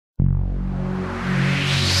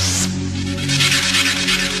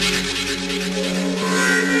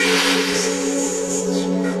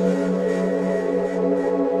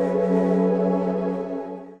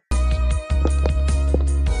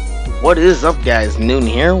What is up, guys? Noon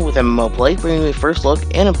here with MMO Play, bringing you a first look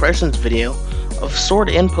and impressions video of Sword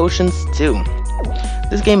and Potions 2.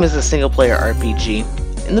 This game is a single-player RPG,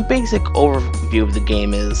 and the basic overview of the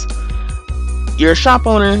game is you're a shop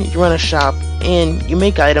owner, you run a shop, and you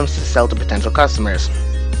make items to sell to potential customers.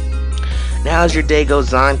 Now as your day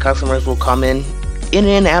goes on, customers will come in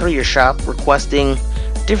and out of your shop requesting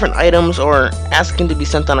different items or asking to be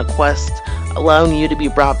sent on a quest, allowing you to be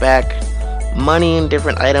brought back money and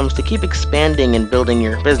different items to keep expanding and building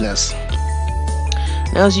your business.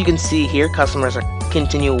 Now as you can see here, customers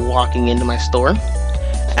continue walking into my store,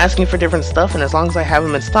 asking for different stuff, and as long as I have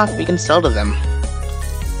them in stock, we can sell to them.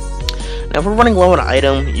 Now if we're running low on an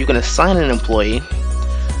item, you can assign an employee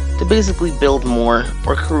to basically build more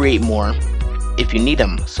or create more if you need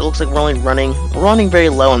them. So it looks like we're running very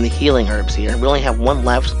low on the healing herbs here. We only have one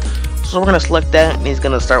left, so we're going to select that, and he's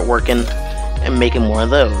going to start working and making more of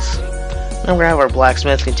those. Now we're going to have our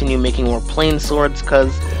blacksmiths continue making more plain swords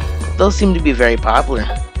because those seem to be very popular.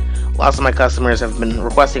 Lots of my customers have been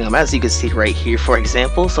requesting them, as you can see right here. For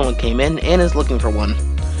example, someone came in and is looking for one.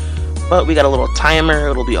 But we got a little timer,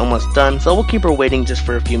 it'll be almost done, so we'll keep her waiting just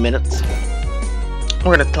for a few minutes.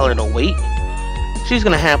 We're going to tell her to wait. She's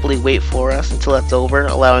going to happily wait for us until that's over,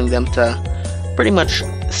 allowing them to pretty much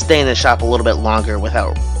stay in the shop a little bit longer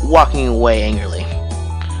without walking away angrily.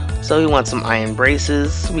 So he wants some iron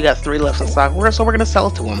braces. We got 3 left in stock, so we're going to sell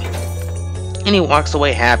it to him. And he walks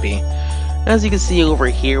away happy. As you can see over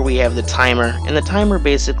here, we have the timer, and the timer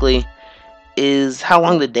basically is how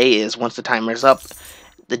long the day is. Once the timer's up,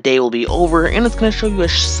 the day will be over, and it's going to show you a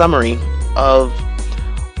summary of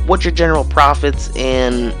what your general profits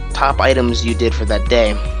and top items you did for that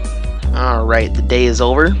day. Alright, the day is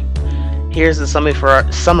over. Here's the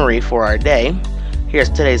summary for our day. Here's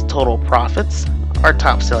today's total profits, our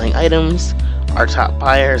top selling items, our top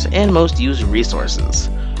buyers, and most used resources.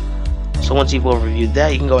 So once you've overviewed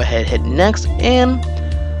that, you can go ahead and hit next, and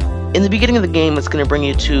in the beginning of the game it's going to bring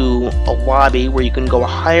you to a lobby where you can go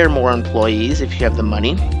hire more employees if you have the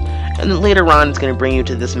money, and then later on it's going to bring you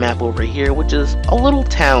to this map over here, which is a little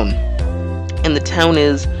town, and the town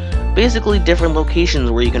is basically different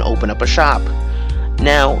locations where you can open up a shop.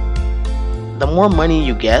 Now the more money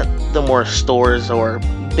you get, the more stores or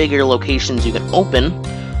bigger locations you can open,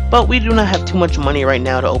 but we do not have too much money right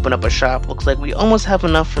now to open up a shop. Looks like we almost have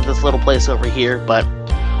enough for this little place over here, but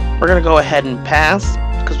we're gonna go ahead and pass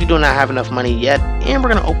because we do not have enough money yet, and we're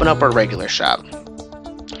gonna open up our regular shop.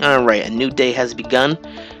 Alright, a new day has begun,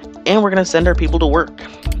 and we're gonna send our people to work.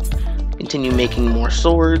 Continue making more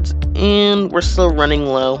swords, and we're still running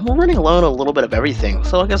low. We're running low on a little bit of everything,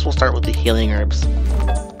 so I guess we'll start with the healing herbs.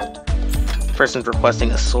 Person's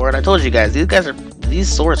requesting a sword. I told you guys, these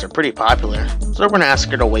swords are pretty popular, so we're gonna ask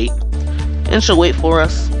her to wait, and she'll wait for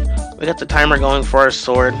us. We got the timer going for our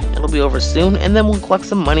sword. It'll be over soon, and then we'll collect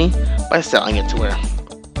some money by selling it to her.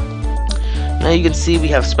 Now you can see we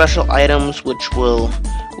have special items, which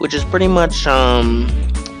is pretty much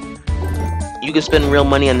you can spend real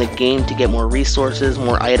money on the game to get more resources,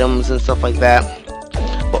 more items, and stuff like that,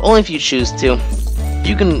 but only if you choose to.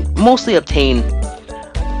 You can mostly obtain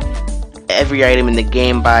every item in the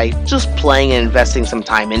game by just playing and investing some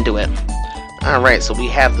time into it. Alright, so we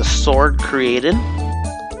have the sword created.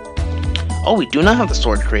 Oh, we do not have the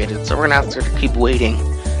sword created, so we're gonna have to keep waiting.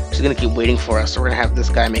 She's gonna keep waiting for us, so we're gonna have this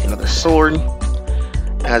guy make another sword.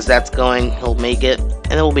 As that's going, he'll make it,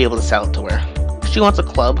 and then we'll be able to sell it to her. She wants a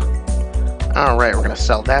club. Alright, we're gonna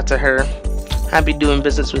sell that to her. Happy doing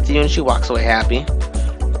business with you, and she walks away happy.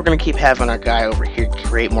 We're going to keep having our guy over here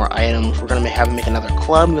create more items. We're going to have him make another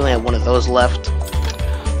club. We only have one of those left.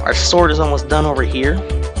 Our sword is almost done over here,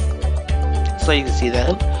 so you can see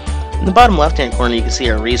that. In the bottom left hand corner you can see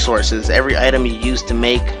our resources. Every item you use to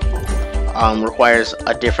make requires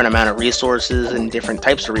a different amount of resources and different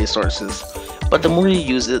types of resources. But the more you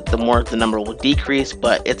use it, the more the number will decrease,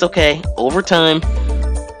 but it's okay. Over time,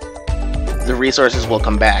 the resources will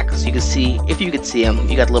come back. So you can see, if you could see them,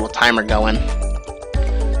 you got a little timer going.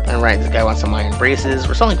 Alright, this guy wants some iron braces.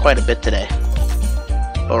 We're selling quite a bit today,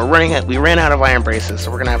 but we ran out of iron braces,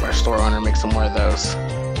 so we're gonna have our store owner make some more of those,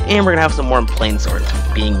 and we're gonna have some more plain swords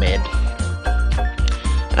being made.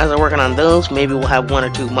 As we're working on those, maybe we'll have 1 or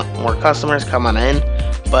 2 more customers come on in,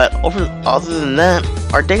 but other than that,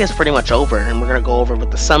 our day is pretty much over, and we're gonna go over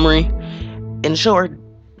with the summary and show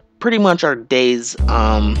pretty much our day's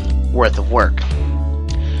worth of work.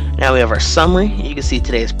 Now we have our summary. You can see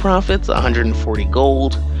today's profits, 140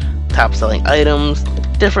 gold. Top selling items,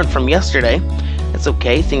 different from yesterday. It's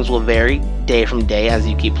okay, things will vary day from day as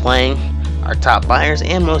you keep playing. Our top buyers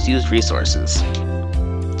and most used resources.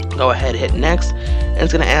 Go ahead, hit next, and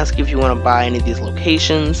it's going to ask you if you want to buy any of these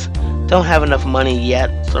locations. don't have enough money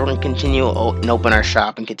yet, so we're going to continue and open our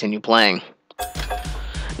shop and continue playing.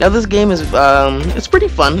 Now this game is, it's pretty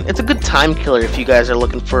fun. It's a good time killer if you guys are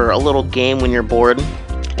looking for a little game when you're bored,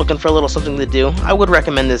 looking for a little something to do. I would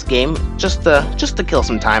recommend this game, just to kill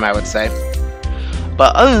some time, I would say.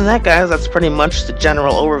 But other than that, guys, that's pretty much the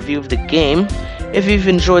general overview of the game. If you've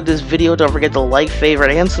enjoyed this video, don't forget to like,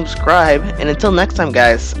 favorite, and subscribe. And until next time,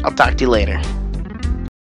 guys, I'll talk to you later.